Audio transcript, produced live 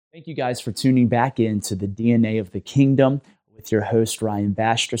Thank you guys for tuning back into the DNA of the Kingdom with your host, Ryan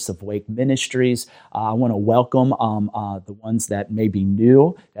Bastress of Wake Ministries. I want to welcome the ones that may be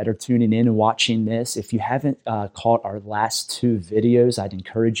new that are tuning in and watching this. If you haven't caught our last two videos, I'd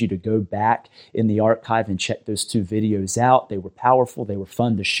encourage you to go back in the archive and check those two videos out. They were powerful, they were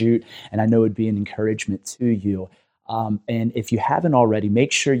fun to shoot, and I know it would be an encouragement to you. And if you haven't already,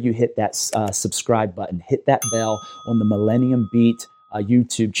 make sure you hit that subscribe button, hit that bell on the Millennium Beat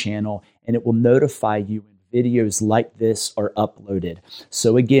YouTube channel, and it will notify you when videos like this are uploaded.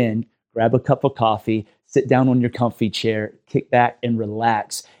 So again, grab a cup of coffee, sit down on your comfy chair, kick back and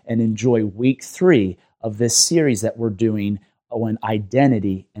relax, and enjoy week 3 of this series that we're doing on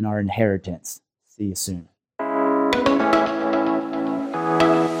identity and our inheritance. See you soon.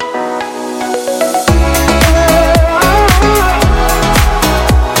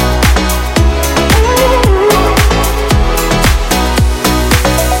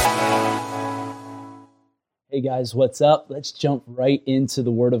 Hey guys, what's up? Let's jump right into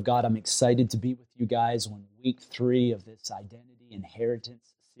the Word of God. I'm excited to be with you guys on week 3 of this Identity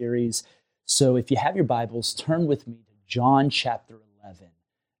Inheritance series. So if you have your Bibles, turn with me to John chapter 11.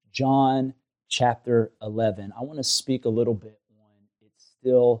 John chapter 11. I want to speak a little bit on it's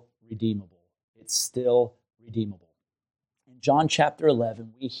still redeemable. It's still redeemable. In John chapter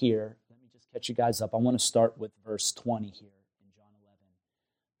 11, we hear, let me just catch you guys up. I want to start with verse 20 here in John 11.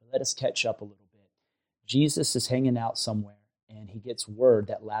 But let us catch up a little. Jesus is hanging out somewhere, and he gets word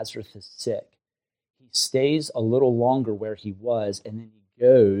that Lazarus is sick. He stays a little longer where he was, and then he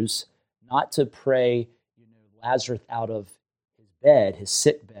goes not to pray, Lazarus out of his bed, his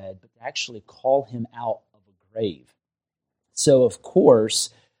sick bed, but to actually call him out of a grave. So, of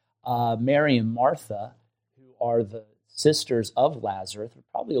course, Mary and Martha, who are the sisters of Lazarus, are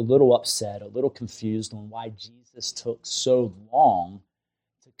probably a little upset, a little confused on why Jesus took so long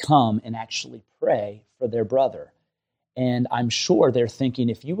to come and actually pray for their brother. And I'm sure they're thinking,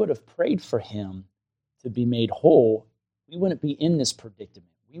 if you would have prayed for him to be made whole, we wouldn't be in this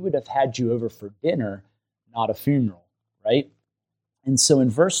predicament. We would have had you over for dinner, not a funeral, right? And so in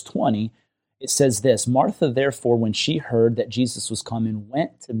verse 20, it says this, Martha, therefore, when she heard that Jesus was coming,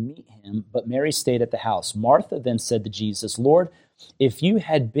 went to meet him, but Mary stayed at the house. Martha then said to Jesus, Lord, if you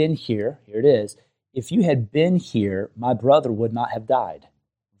had been here, here it is, if you had been here, my brother would not have died.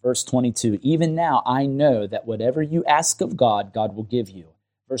 Verse 22, even now I know that whatever you ask of God, God will give you.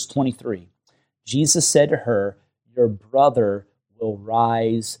 Verse 23, Jesus said to her, your brother will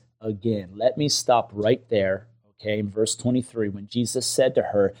rise again. Let me stop right there, okay, in verse 23, when Jesus said to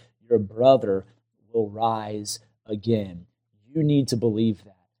her, your brother will rise again. You need to believe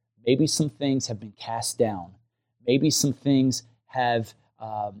that. Maybe some things have been cast down. Maybe some things have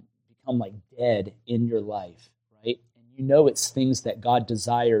become like dead in your life, right? You know it's things that God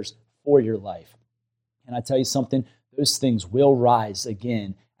desires for your life. Can I tell you something? Those things will rise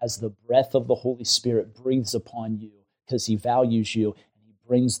again as the breath of the Holy Spirit breathes upon you because he values you and he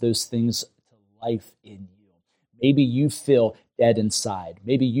brings those things to life in you. Maybe you feel dead inside.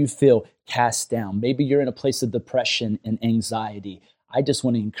 Maybe you feel cast down. Maybe you're in a place of depression and anxiety. I just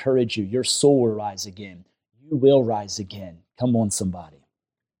want to encourage you. Your soul will rise again. You will rise again. Come on, somebody.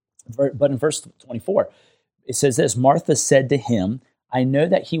 But in verse 24, it says this, Martha said to him, I know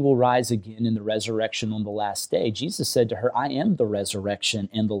that he will rise again in the resurrection on the last day. Jesus said to her, I am the resurrection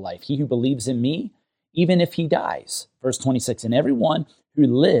and the life. He who believes in me, even if he dies. Verse 26, and everyone who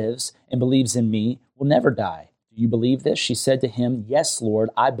lives and believes in me will never die. Do you believe this? She said to him, yes,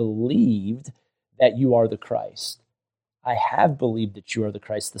 Lord, I believed that you are the Christ. I have believed that you are the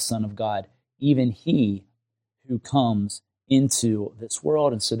Christ, the Son of God, even he who comes into this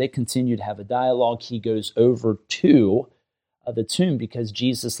world. And so they continue to have a dialogue. He goes over to the tomb because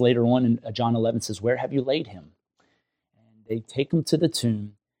Jesus later on in John 11 says, where have you laid him? And they take him to the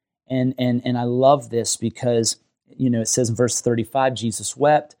tomb. And I love this because, it says in verse 35, Jesus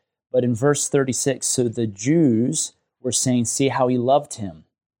wept. But in verse 36, so the Jews were saying, see how he loved him.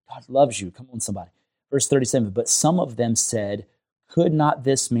 God loves you. Come on, somebody. Verse 37, but some of them said, could not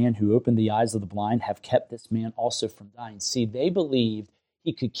this man who opened the eyes of the blind have kept this man also from dying? See, they believed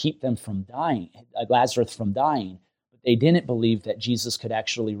he could keep them from dying, Lazarus from dying, but they didn't believe that Jesus could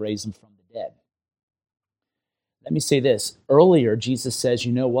actually raise him from the dead. Let me say this. Earlier, Jesus says,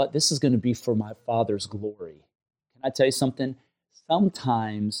 you know what? This is going to be for my Father's glory. Can I tell you something?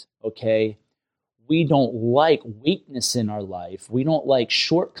 Sometimes, okay, we don't like weakness in our life. We don't like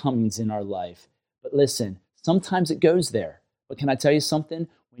shortcomings in our life. But listen, sometimes it goes there. But can I tell you something?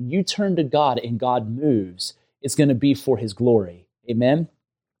 When you turn to God and God moves, it's going to be for his glory. Amen?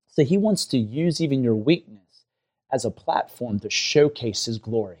 So he wants to use even your weakness as a platform to showcase his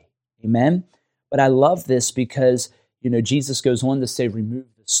glory. Amen? But I love this because, Jesus goes on to say, remove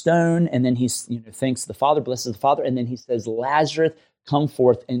the stone, and then he, thanks the Father, blesses the Father, and then he says, Lazarus, come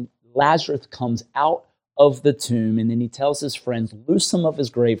forth, and Lazarus comes out of the tomb, and then he tells his friends, loose some of his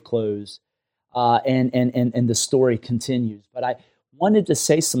grave clothes, and the story continues. But I wanted to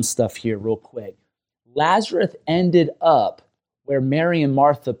say some stuff here real quick. Lazarus ended up where Mary and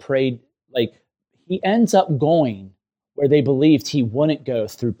Martha prayed, he ends up going where they believed he wouldn't go,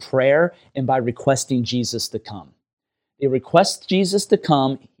 through prayer and by requesting Jesus to come. They request Jesus to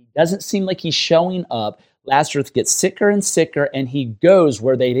come. He doesn't seem like he's showing up. Lazarus gets sicker and sicker, and he goes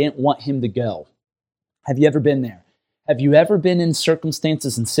where they didn't want him to go. Have you ever been there? Have you ever been in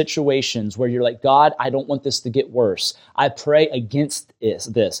circumstances and situations where you're like, God, I don't want this to get worse. I pray against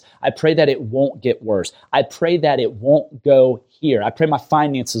this. I pray that it won't get worse. I pray that it won't go here. I pray my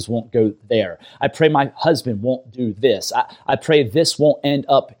finances won't go there. I pray my husband won't do this. I pray this won't end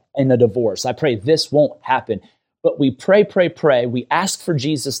up in a divorce. I pray this won't happen. But we pray. We ask for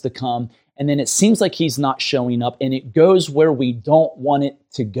Jesus to come, and then it seems like he's not showing up, and it goes where we don't want it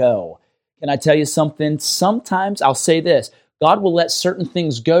to go. Can I tell you something? Sometimes, I'll say this, God will let certain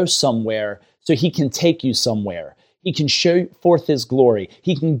things go somewhere so he can take you somewhere. He can show forth his glory.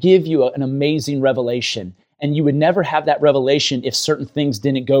 He can give you an amazing revelation. And you would never have that revelation if certain things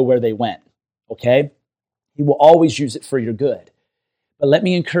didn't go where they went, okay? He will always use it for your good. But let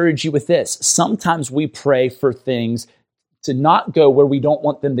me encourage you with this. Sometimes we pray for things to not go where we don't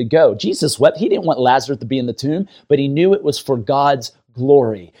want them to go. Jesus wept. He didn't want Lazarus to be in the tomb, but he knew it was for God's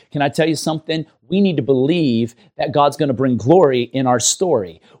glory. Can I tell you something? We need to believe that God's going to bring glory in our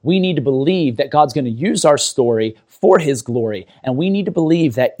story. We need to believe that God's going to use our story for his glory. And we need to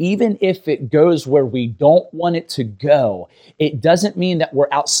believe that even if it goes where we don't want it to go, it doesn't mean that we're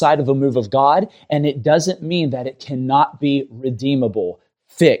outside of a move of God, and it doesn't mean that it cannot be redeemable,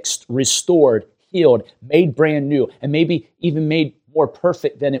 fixed, restored, healed, made brand new, and maybe even made more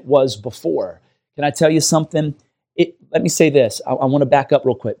perfect than it was before. Can I tell you something? Let me say this. I want to back up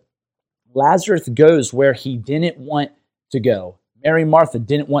real quick. Lazarus goes where he didn't want to go. Mary and Martha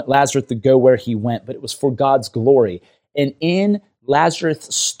didn't want Lazarus to go where he went, but it was for God's glory. And in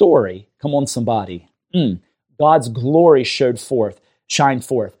Lazarus' story, come on somebody, God's glory shined forth,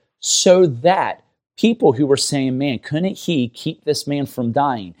 so that people who were saying, man, couldn't he keep this man from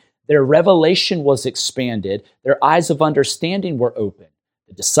dying? Their revelation was expanded. Their eyes of understanding were open.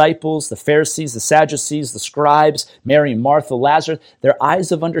 The disciples, the Pharisees, the Sadducees, the scribes, Mary and Martha, Lazarus, their eyes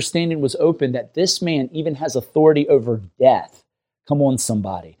of understanding was open that this man even has authority over death. Come on,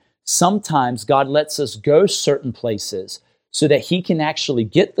 somebody. Sometimes God lets us go certain places so that he can actually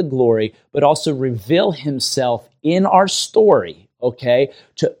get the glory, but also reveal himself in our story, okay,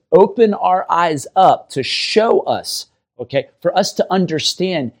 to open our eyes up, to show us, okay, for us to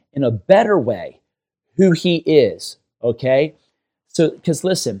understand in a better way who he is, okay? So, because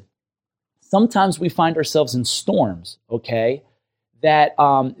listen, sometimes we find ourselves in storms, okay, that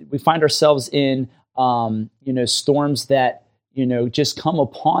we find ourselves in, storms that, just come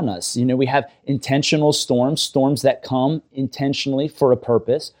upon us. We have intentional storms that come intentionally for a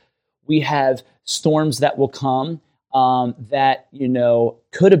purpose. We have storms that will come that,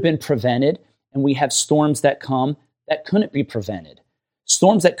 could have been prevented, and we have storms that come that couldn't be prevented.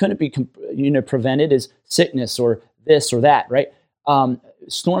 Storms that couldn't be, prevented is sickness or this or that, right?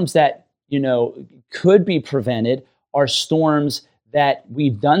 Storms that, could be prevented are storms that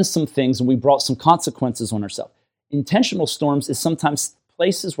we've done some things and we brought some consequences on ourselves. Intentional storms is sometimes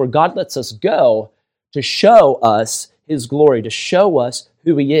places where God lets us go to show us his glory, to show us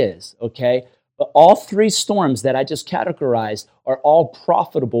who he is, okay? But all three storms that I just categorized are all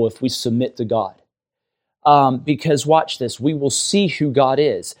profitable if we submit to God. Because watch this, we will see who God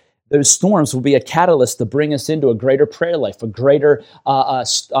is. Those storms will be a catalyst to bring us into a greater prayer life, a greater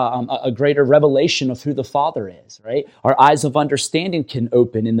revelation of who the Father is, right? Our eyes of understanding can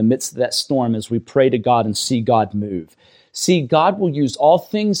open in the midst of that storm as we pray to God and see God move. See, God will use all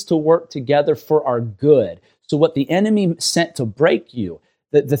things to work together for our good. So what the enemy sent to break you,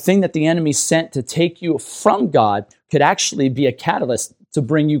 the thing that the enemy sent to take you from God could actually be a catalyst to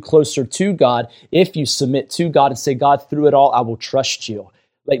bring you closer to God if you submit to God and say, God, through it all, I will trust you.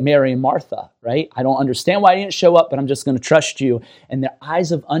 Like Mary and Martha, right? I don't understand why I didn't show up, but I'm just going to trust you. And their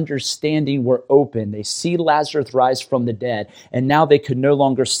eyes of understanding were open. They see Lazarus rise from the dead. And now they could no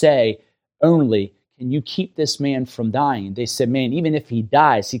longer say, only, can you keep this man from dying? They said, man, even if he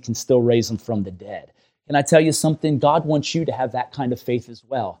dies, he can still raise him from the dead. Can I tell you something? God wants you to have that kind of faith as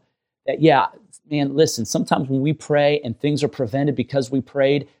well. That, yeah, man, listen, sometimes when we pray and things are prevented because we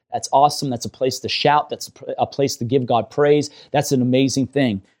prayed, That's awesome. That's a place to shout. That's a place to give God praise. That's an amazing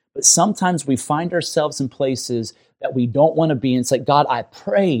thing. But sometimes we find ourselves in places that we don't want to be. And it's like, God, I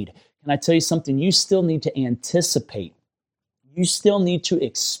prayed. Can I tell you something? You still need to anticipate. You still need to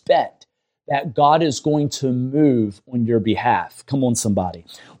expect that God is going to move on your behalf. Come on, somebody.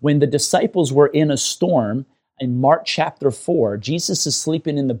 When the disciples were in a storm in Mark chapter 4, Jesus is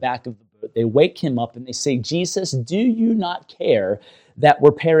sleeping in the back of the boat. They wake him up and they say, Jesus, do you not care that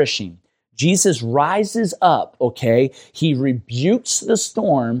we're perishing? Jesus rises up, okay? He rebukes the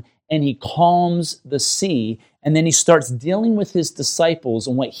storm and he calms the sea. And then he starts dealing with his disciples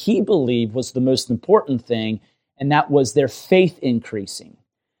on what he believed was the most important thing, and that was their faith increasing.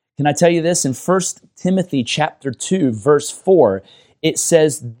 Can I tell you this? In 1 Timothy chapter 2, verse 4, it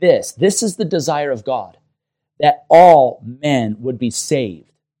says this. This is the desire of God, that all men would be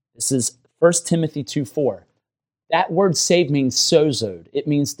saved. This is 1 Timothy 2:4. That word saved means sozoed. It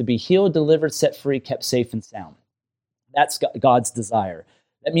means to be healed, delivered, set free, kept safe and sound. That's God's desire.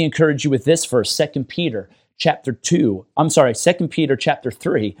 Let me encourage you with this verse, 2 Peter chapter 3,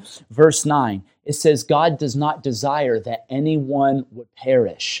 verse 9. It says, God does not desire that anyone would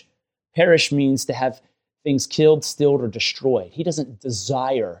perish. Perish means to have things killed, stilled, or destroyed. He doesn't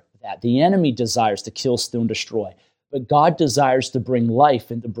desire that. The enemy desires to kill, steal, and destroy. But God desires to bring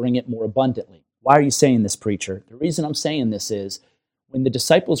life and to bring it more abundantly. Why are you saying this, preacher? The reason I'm saying this is when the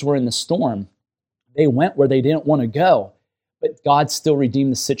disciples were in the storm, they went where they didn't want to go, but God still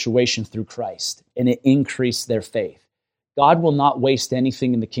redeemed the situation through Christ, and it increased their faith. God will not waste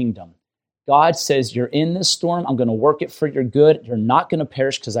anything in the kingdom. God says, you're in this storm, I'm going to work it for your good. You're not going to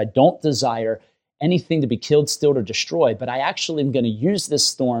perish because I don't desire anything to be killed, stilled, or destroyed, but I actually am going to use this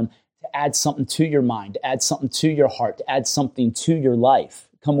storm to add something to your mind, to add something to your heart, to add something to your life.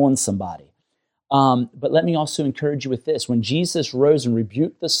 Come on, somebody. But let me also encourage you with this. When Jesus rose and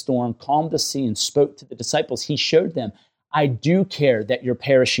rebuked the storm, calmed the sea, and spoke to the disciples, he showed them, I do care that you're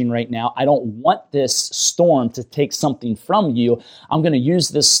perishing right now. I don't want this storm to take something from you. I'm going to use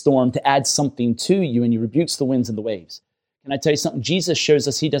this storm to add something to you. And he rebukes the winds and the waves. Can I tell you something? Jesus shows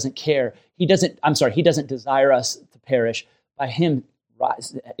us he doesn't care. He doesn't desire us to perish by him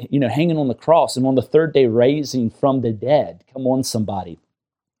hanging on the cross and on the third day raising from the dead. Come on, somebody.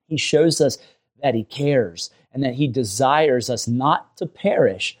 He shows us that he cares and that he desires us not to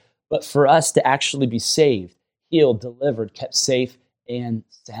perish, but for us to actually be saved, healed, delivered, kept safe and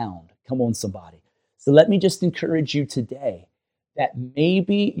sound. Come on, somebody. So let me just encourage you today that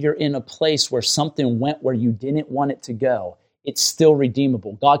maybe you're in a place where something went where you didn't want it to go. It's still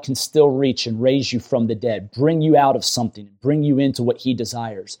redeemable. God can still reach and raise you from the dead, bring you out of something, bring you into what he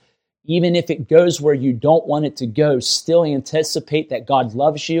desires. Even if it goes where you don't want it to go, still anticipate that God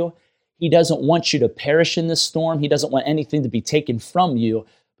loves you. He doesn't want you to perish in this storm. He doesn't want anything to be taken from you,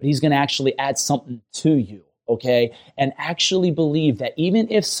 but he's going to actually add something to you. Okay, and actually believe that even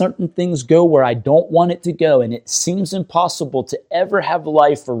if certain things go where I don't want it to go, and it seems impossible to ever have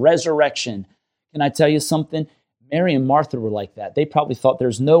life or resurrection, can I tell you something? Mary and Martha were like that. They probably thought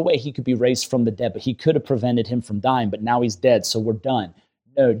there's no way he could be raised from the dead, but he could have prevented him from dying, but now he's dead, so we're done.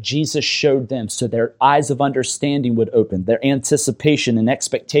 No, Jesus showed them so their eyes of understanding would open, their anticipation and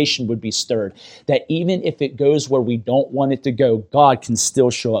expectation would be stirred, that even if it goes where we don't want it to go, God can still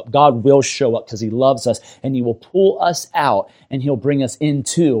show up. God will show up because he loves us, and he will pull us out, and he'll bring us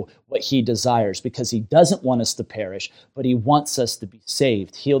into what he desires because he doesn't want us to perish, but he wants us to be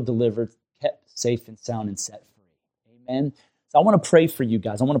saved, healed, delivered, kept safe and sound, and set free. Amen. So I want to pray for you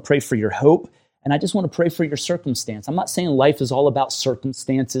guys. I want to pray for your hope. And I just want to pray for your circumstance. I'm not saying life is all about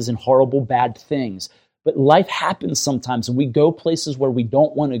circumstances and horrible, bad things, but life happens sometimes and we go places where we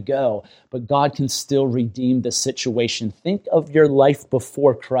don't want to go, but God can still redeem the situation. Think of your life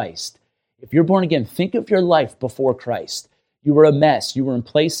before Christ. If you're born again, think of your life before Christ. You were a mess. You were in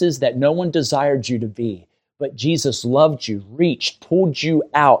places that no one desired you to be. But Jesus loved you, reached, pulled you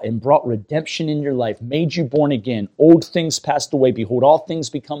out, and brought redemption in your life, made you born again. Old things passed away. Behold, all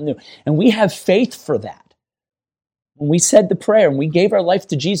things become new. And we have faith for that. When we said the prayer and we gave our life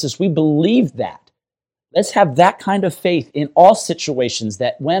to Jesus, we believed that. Let's have that kind of faith in all situations,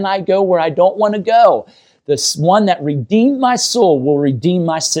 that when I go where I don't want to go, the one that redeemed my soul will redeem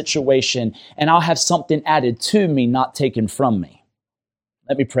my situation, and I'll have something added to me, not taken from me.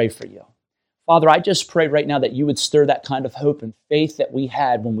 Let me pray for you. Father, I just pray right now that you would stir that kind of hope and faith that we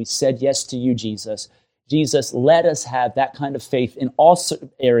had when we said yes to you, Jesus. Jesus, let us have that kind of faith in all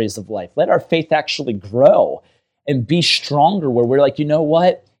areas of life. Let our faith actually grow and be stronger where we're like, you know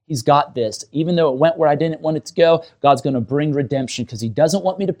what? He's got this. Even though it went where I didn't want it to go, God's going to bring redemption because he doesn't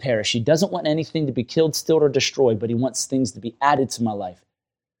want me to perish. He doesn't want anything to be killed, stilled, or destroyed, but he wants things to be added to my life.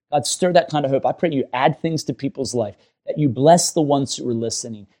 God, stir that kind of hope. I pray you add things to people's life, that you bless the ones who are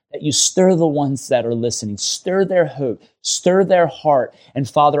listening, that you stir the ones that are listening, stir their hope, stir their heart. And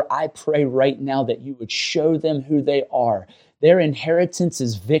Father, I pray right now that you would show them who they are. Their inheritance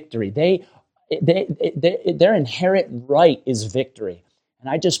is victory. Their inherent right is victory. And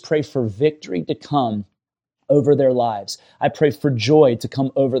I just pray for victory to come over their lives. I pray for joy to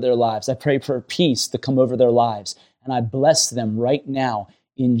come over their lives. I pray for peace to come over their lives. And I bless them right now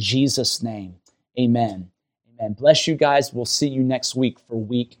in Jesus' name. Amen. Amen. Bless you guys. We'll see you next week for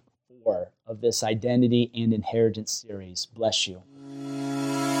week 4 of this Identity and Inheritance series. Bless you.